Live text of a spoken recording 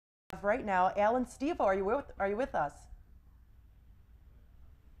Right now, Allan Stevo, are you with us?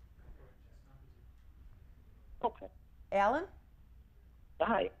 Okay. Alan?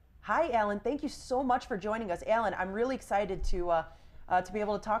 Hi. Hi, Alan. Thank you so much for joining us. Alan, I'm really excited to be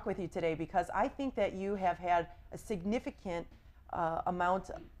able to talk with you today because I think that you have had a significant amount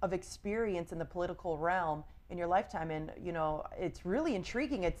of experience in the political realm in your lifetime. And, it's really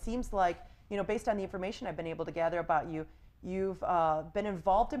intriguing. It seems like, based on the information I've been able to gather about you, you've been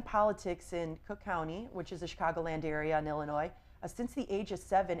involved in politics in Cook County, which is the Chicagoland area in Illinois, since the age of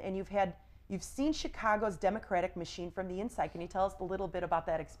 7, and you've seen Chicago's democratic machine from the inside. Can you tell us a little bit about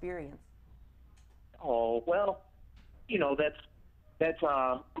that experience? Oh, well, that's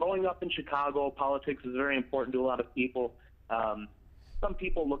growing up in Chicago. Politics is very important to a lot of people. Um, some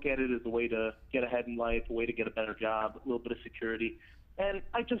people look at it as a way to get ahead in life, a way to get a better job, a little bit of security. And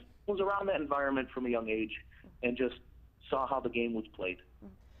I just was around that environment from a young age and just saw how the game was played.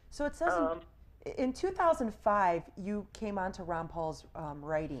 So it says Um, in 2005, you came onto Ron Paul's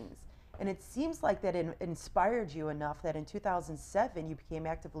writings, and it seems like that it inspired you enough that in 2007 you became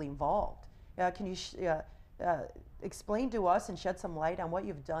actively involved. Can you uh, explain to us and shed some light on what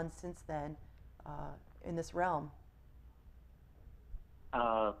you've done since then in this realm?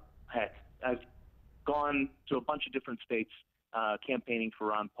 uh, Heck, I've gone to a bunch of different states campaigning for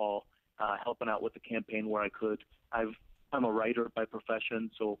Ron Paul, helping out with the campaign where I could. I'm a writer by profession,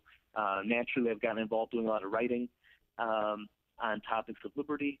 so naturally I've gotten involved doing a lot of writing on topics of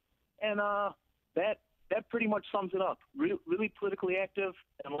liberty, and that that pretty much sums it up. Really politically active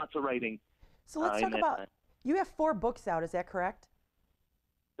and lots of writing So let's in talk that about, time. you have 4 books out, is that correct?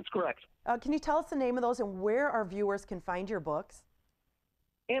 That's correct. Can you tell us the name of those and where our viewers can find your books?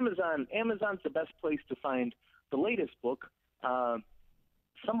 Amazon's the best place to find the latest book. Uh,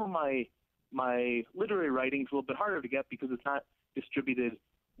 some of my literary writing is a little bit harder to get because it's not distributed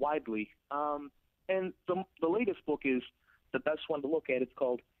widely. And the latest book is the best one to look at. It's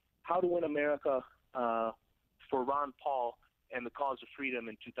called How to Win America for Ron Paul and the Cause of Freedom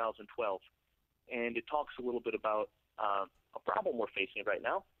in 2012. And it talks a little bit about a problem we're facing right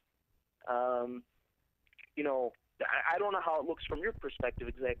now. Um, I don't know how it looks from your perspective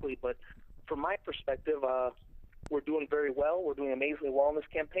exactly, but from my perspective, we're doing very well. We're doing amazingly well in this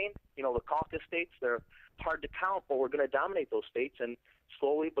campaign. The caucus states, they're hard to count, but we're going to dominate those states. And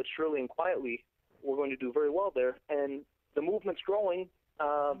slowly but surely and quietly, we're going to do very well there. And the movement's growing.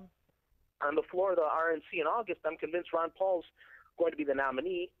 On the floor of the RNC in August, I'm convinced Ron Paul's going to be the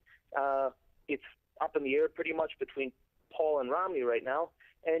nominee. It's up in the air pretty much between Paul and Romney right now.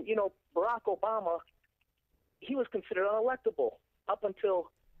 And, Barack Obama, he was considered unelectable up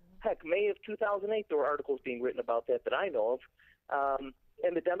until, heck, May of 2008. There were articles being written about that I know of.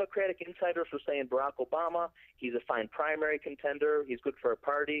 And the Democratic insiders were saying Barack Obama, he's a fine primary contender. He's good for a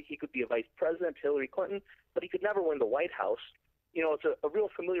party. He could be a vice president, Hillary Clinton, but he could never win the White House. It's a real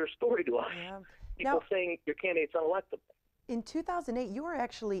familiar story to us. Yeah. People Now, saying your candidate's unelectable. in 2008, you were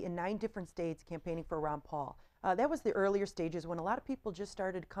actually in 9 different states campaigning for Ron Paul. That was the earlier stages when a lot of people just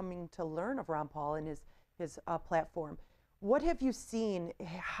started coming to learn of Ron Paul and his platform. What have you seen?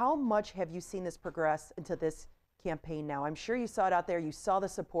 How much have you seen this progress into this campaign now? I'm sure you saw it out there. You saw the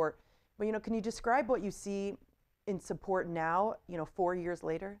support, but can you describe what you see in support now? 4 years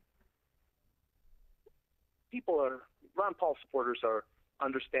later. Ron Paul supporters are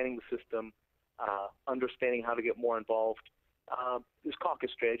understanding the system, understanding how to get more involved. His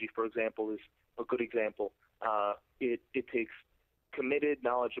caucus strategy, for example, is a good example. It takes committed,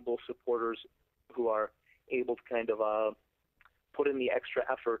 knowledgeable supporters who are able to kind of put in the extra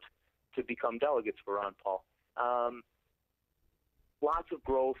effort to become delegates for Ron Paul. Lots of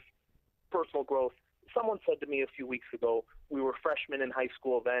growth, personal growth. Someone said to me a few weeks ago, we were freshmen in high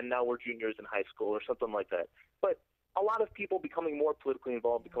school then, now we're juniors in high school, or something like that. But a lot of people becoming more politically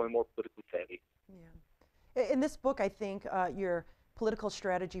involved, becoming more politically savvy. Yeah. In this book, I think your political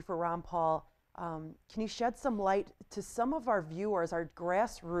strategy for Ron Paul, can you shed some light to some of our viewers, our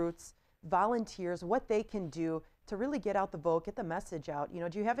grassroots volunteers, what they can do to really get out the vote, get the message out?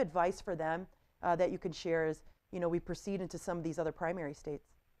 Do you have advice for them that you can share as we proceed into some of these other primary states?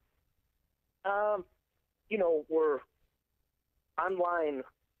 Um, we're online.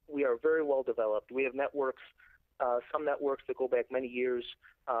 We are very well developed. We have networks, some networks that go back many years,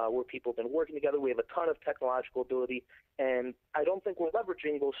 where people have been working together. We have a ton of technological ability, and I don't think we're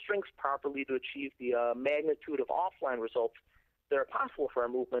leveraging those strengths properly to achieve the magnitude of offline results that are possible for our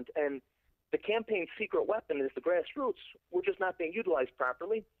movement. And the campaign's secret weapon is the grassroots. We're just not being utilized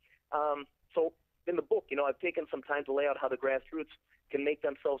properly. So in the book, I've taken some time to lay out how the grassroots can make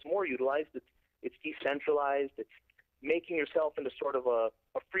themselves more utilized. It's decentralized. It's making yourself into sort of a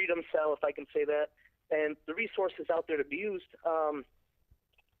freedom cell, if I can say that, and the resources out there to be used.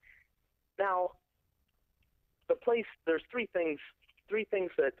 Now, there's three things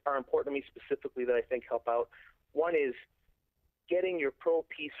that are important to me specifically that I think help out. One is getting your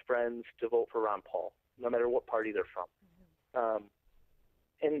pro-peace friends to vote for Ron Paul, no matter what party they're from.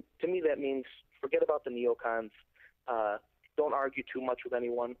 And to me, that means forget about the neocons. Don't argue too much with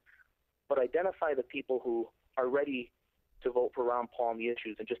anyone, but identify the people who are ready to vote for Ron Paul on the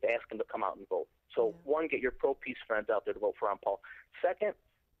issues and just ask them to come out and vote. So, one, get your pro-peace friends out there to vote for Ron Paul. Second,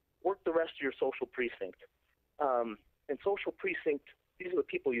 work the rest of your social precinct. And social precinct, these are the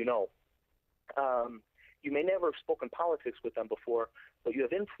people you know. You may never have spoken politics with them before, but you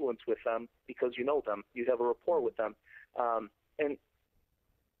have influence with them because you know them. You have a rapport with them. And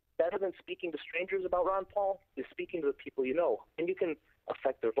better than speaking to strangers about Ron Paul is speaking to the people you know. And you can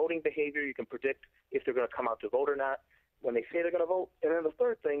affect their voting behavior. You can predict if they're going to come out to vote or not when they say they're going to vote. And then the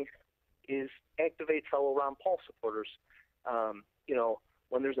third thing is activate fellow Ron Paul supporters.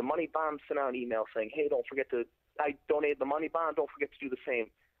 When there's a money bomb, send out an email saying, hey, don't forget to, I donated the money bomb, don't forget to do the same.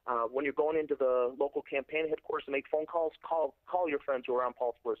 When you're going into the local campaign headquarters to make phone calls, call your friends who are Ron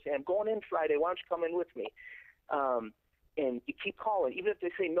Paul supporters. Say, I'm going in Friday, why don't you come in with me? And you keep calling. Even if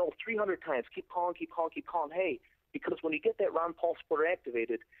they say no 300 times, keep calling. Hey, because when you get that Ron Paul supporter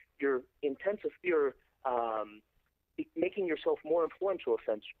activated, you're making yourself more influential,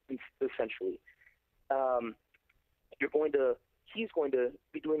 essentially. He's going to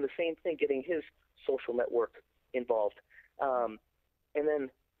be doing the same thing, getting his social network involved. And then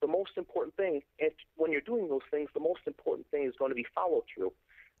the most important thing, when you're doing those things, the most important thing is going to be follow through.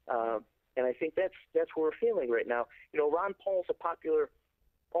 And I think that's what we're feeling right now. Ron Paul's a popular,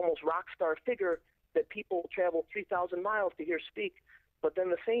 almost rock star figure that people travel 3,000 miles to hear speak, but then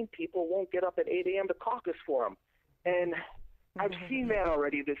the same people won't get up at 8 a.m. to caucus for him. And I've seen that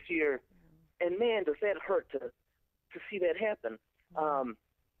already this year. And man, does that hurt to see that happen.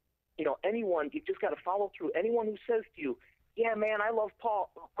 Anyone, you just got to follow through. Anyone who says to you, yeah, man, I love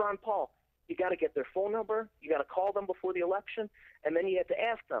Ron Paul, you got to get their phone number, you got to call them before the election, and then you have to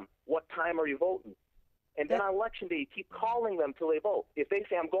ask them, what time are you voting? And then on election day, you keep calling them till they vote. If they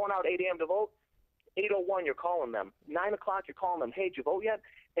say, I'm going out 8 a.m. to vote, 8:01, you're calling them. 9 o'clock, you're calling them, hey, did you vote yet?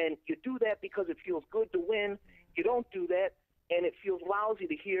 And you do that because it feels good to win. You don't do that, and it feels lousy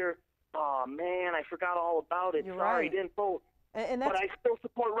to hear, oh, man, I forgot all about it. You're Sorry, right. didn't vote. And but I still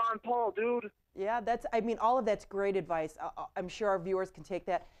support Ron Paul, dude. Yeah, all of that's great advice. I'm sure our viewers can take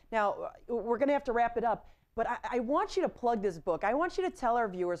that. Now, we're going to have to wrap it up, but I want you to plug this book. I want you to tell our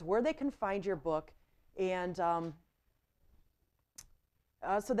viewers where they can find your book, and so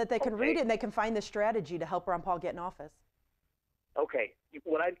that they can read it and they can find the strategy to help Ron Paul get in office. Okay.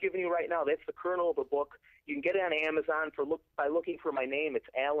 What I've given you right now, that's the kernel of the book. You can get it on Amazon by looking for my name. It's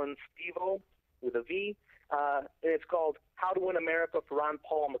Allan Stevo with a V. And it's called How to Win America for Ron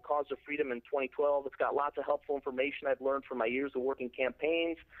Paul and the Cause of Freedom in 2012. It's got lots of helpful information I've learned from my years of working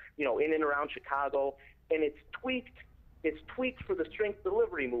campaigns, in and around Chicago. And it's tweaked for the strength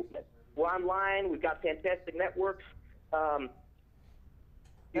delivery movement. We're online. We've got fantastic networks.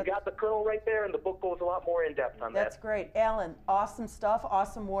 You got the kernel right there, and the book goes a lot more in depth on that. That's great. Allan, awesome stuff,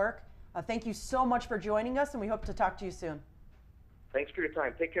 awesome work. Thank you so much for joining us, and we hope to talk to you soon. Thanks for your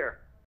time. Take care.